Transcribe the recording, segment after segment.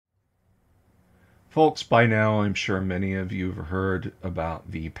Folks, by now I'm sure many of you have heard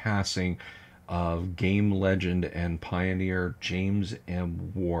about the passing of game legend and pioneer James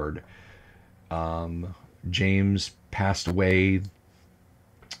M. Ward. Um, James passed away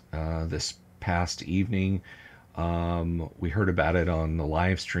this past evening. We heard about it on the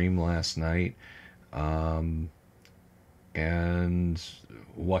live stream last night. Um, and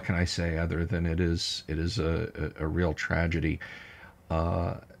what can I say other than it is a real tragedy.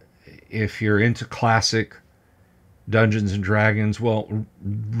 Uh, if you're into classic Dungeons and Dragons, well,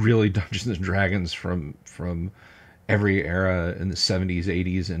 really Dungeons and Dragons from every era in the 70s,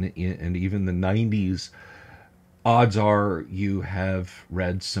 80s, and even the 90s, odds are you have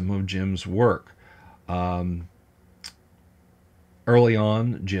read some of Jim's work. Um, Early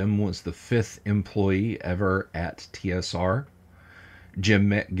on, Jim was the fifth employee ever at TSR. Jim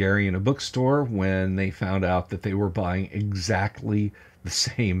met Gary in a bookstore when they found out that they were buying exactly the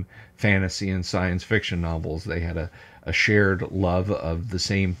same fantasy and science fiction novels. They had a shared love of the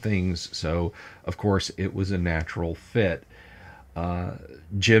same things, so of course it was a natural fit. Uh,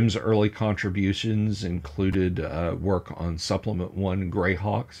 Jim's early contributions included work on Supplement 1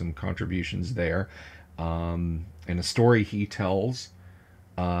 Greyhawk, some contributions there. And a story he tells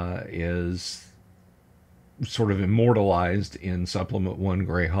is sort of immortalized in Supplement 1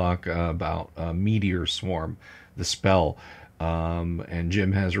 Greyhawk about Meteor Swarm, the spell. And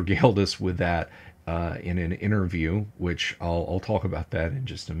Jim has regaled us with that in an interview, which I'll talk about that in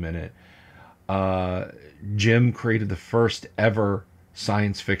just a minute. Uh, Jim created the first ever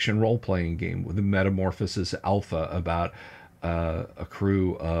science fiction role playing game with the Metamorphosis Alpha about a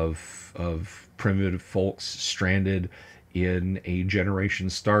crew of primitive folks stranded in a generation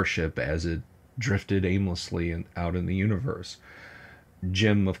starship as it drifted aimlessly out in the universe.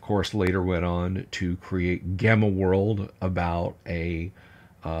 Jim, of course, later went on to create Gamma World about a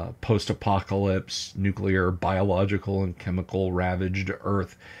post apocalypse, nuclear, biological, and chemical ravaged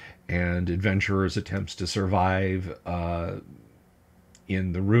Earth, and adventurers' attempts to survive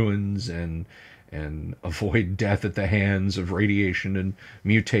in the ruins and avoid death at the hands of radiation and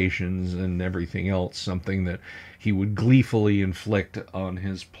mutations and everything else, something that he would gleefully inflict on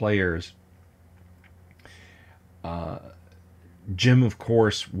his players. Uh, Jim, of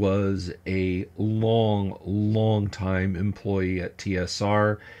course, was a long time employee at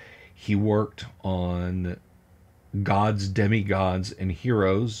TSR. He worked on Gods, Demigods, and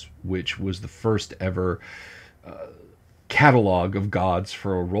Heroes, which was the first ever catalog of gods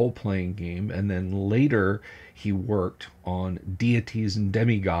for a role playing game. And then later, he worked on Deities and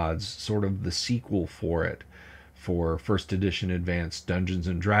Demigods, sort of the sequel for it, for first edition advanced Dungeons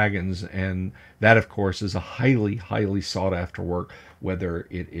and Dragons. And that, of course, is a highly sought after work, whether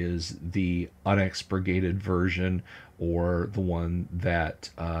it is the unexpurgated version or the one that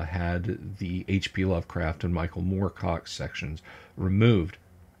had the H.P. Lovecraft and Michael Moorcock sections removed,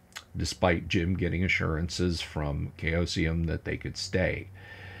 despite Jim getting assurances from Chaosium that they could stay.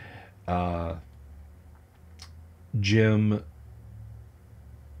 Uh, Jim,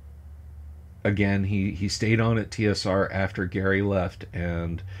 again, he stayed on at TSR after Gary left,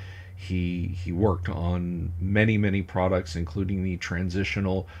 and he worked on many produccts, including the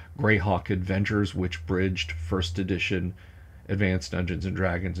transitional Greyhawk Adventures, which bridged first edition Advanced Dungeons and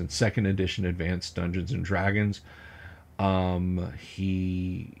Dragons and second edition Advanced Dungeons and Dragons.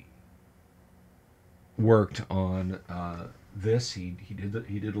 He worked on this. He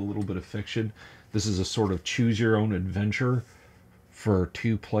did a little bit of fiction. This is a sort of choose your own adventure for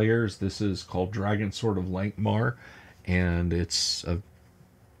two players. This is called Dragon Sword of Lankmar, and of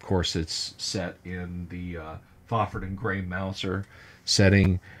course it's set in the Fafhrd and Grey Mouser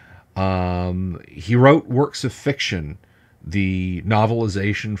setting. He wrote works of fiction, the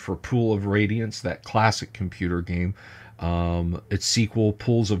novelization for Pool of Radiance, that classic computer game, its sequel,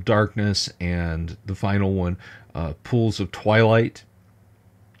 Pools of Darkness, and the final one, Pools of Twilight.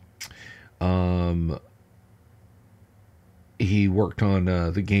 Um, he worked on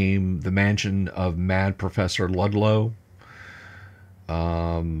the game The Mansion of Mad Professor Ludlow.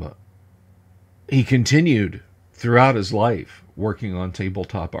 Um, he continued throughout his life working on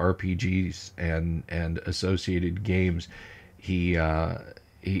tabletop RPGs and associated games. He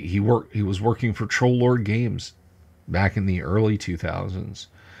was working for Troll Lord Games back in the early 2000s.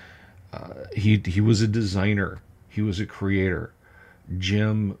 He was a designer. He was a creator.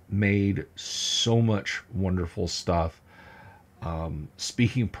 Jim made so much wonderful stuff.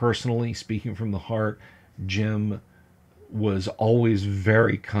 Speaking personally, speaking from the heart, Jim was always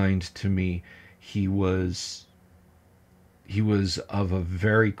very kind to me. He was of a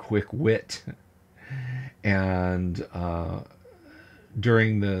very quick wit, and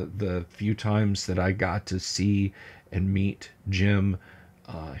during the few times that I got to see and meet Jim,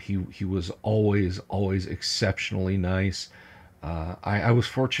 he was always exceptionally nice. I was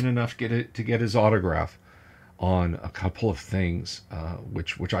fortunate enough to get his autograph on a couple of things,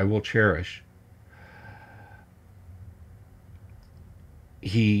 which I will cherish.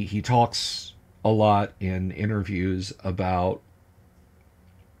 He talks a lot in interviews about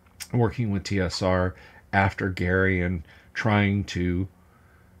working with TSR after Gary and trying to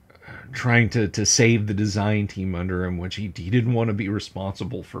to save the design team under him, which he didn't want to be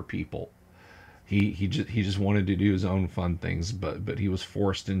responsible for people. He just wanted to do his own fun things, but he was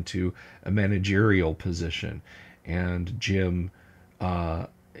forced into a managerial position. And Jim,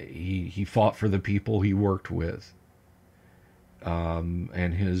 he fought for the people he worked with,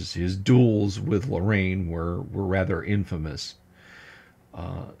 and his duels with Lorraine were rather infamous.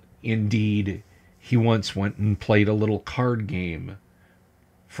 Indeed, he once went and played a little card game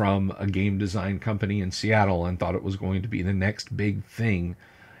from a game design company in Seattle and thought it was going to be the next big thing,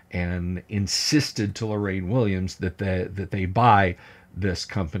 and insisted to Lorraine Williams that they buy this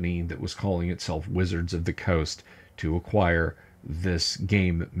company that was calling itself Wizards of the Coast to acquire this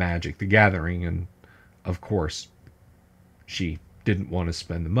game Magic the Gathering. And of course, she didn't want to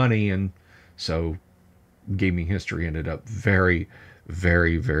spend the money, and so gaming history ended up very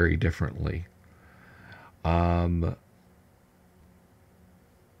differently. Um,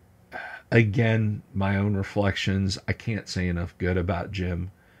 Again, my own reflections. I can't say enough good about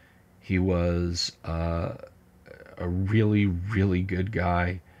Jim. He was a really good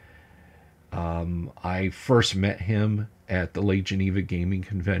guy. I first met him at the Lake Geneva Gaming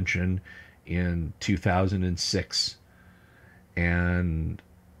Convention in 2006, and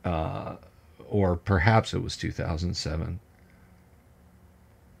or perhaps it was 2007.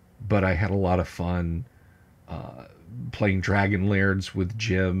 But I had a lot of fun playing Dragon Lairs with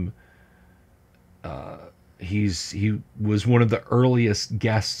Jim. He was one of the earliest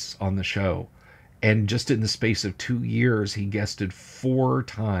guests on the show, and just in the space of 2 years, he guested four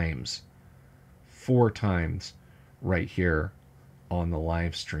times, right here on the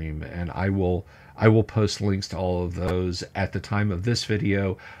live stream. And I will post links to all of those. At the time of this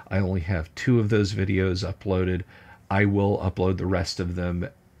video, I only have 2 of those videos uploaded. I will upload the rest of them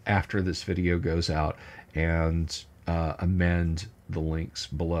after this video goes out, and amend the links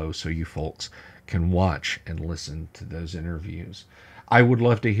below so you folks can watch and listen to those interviews. I would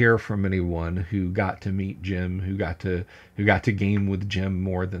love to hear from anyone who got to meet Jim, who got to game with Jim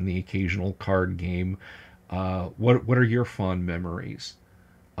more than the occasional card game. What are your fond memories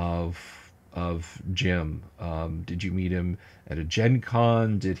of Jim? Did you meet him at a Gen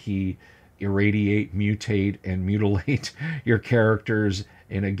Con? Did he irradiate, mutate, and mutilate your characters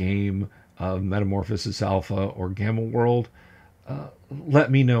in a game of Metamorphosis Alpha or Gamma World?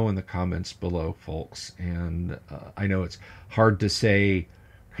 Let me know in the comments below, folks. And I know it's hard to say,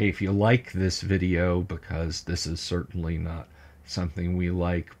 hey, if you like this video, because this is certainly not something we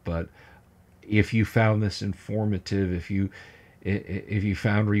like, but if you found this informative, if you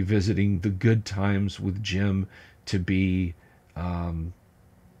found revisiting the good times with Jim to be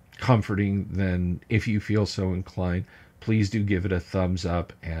comforting, then if you feel so inclined, please do give it a thumbs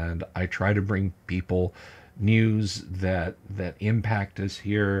up. And I try to bring people news that impact us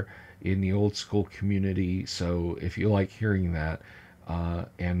here in the old school community. So if you like hearing that,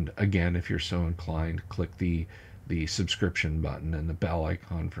 and again, if you're so inclined, click the subscription button and the bell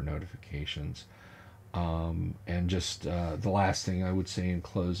icon for notifications. And just the last thing I would say in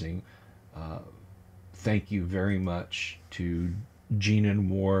closing, thank you very much to Gene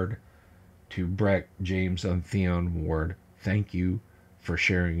Ward, to Breck, James, and Theon Ward. Thank you for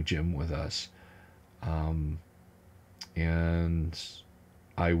sharing Jim with us. And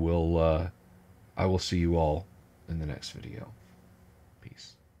I will see you all in the next video.